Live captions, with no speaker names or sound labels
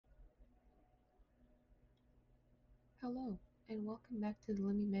Hello, and welcome back to the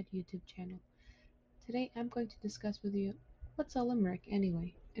Limerick YouTube channel. Today I'm going to discuss with you what's a limerick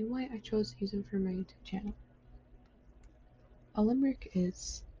anyway, and why I chose to use it for my YouTube channel. A limerick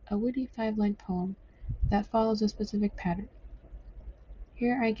is a witty five-line poem that follows a specific pattern.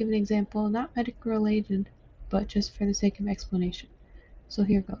 Here I give an example, not medically related, but just for the sake of explanation. So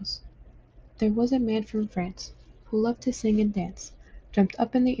here goes. There was a man from France who loved to sing and dance, jumped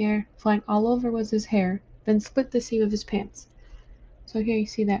up in the air, flying all over was his hair, then split the seam of his pants. So here you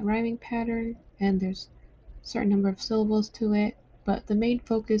see that rhyming pattern, and there's certain number of syllables to it, but the main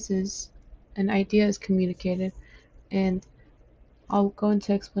focus is an idea is communicated, and I'll go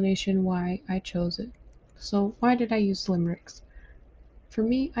into explanation why I chose it. So why did I use limericks? For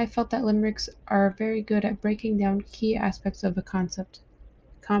me, I felt that limericks are very good at breaking down key aspects of a concept,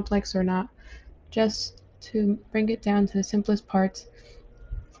 complex or not, just to bring it down to the simplest parts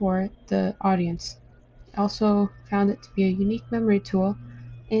for the audience. I also found it to be a unique memory tool,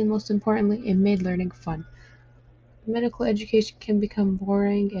 and most importantly, it made learning fun. Medical education can become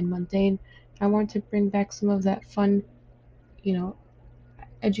boring and mundane. I want to bring back some of that fun, you know,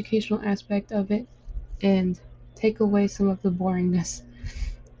 educational aspect of it and take away some of the boringness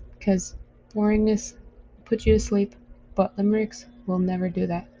because boringness puts you to sleep, but limericks will never do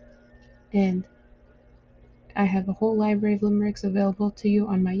that. And I have a whole library of limericks available to you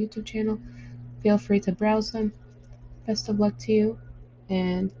on my YouTube channel. Feel free to browse them. Best of luck to you,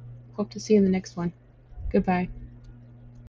 and hope to see you in the next one. Goodbye.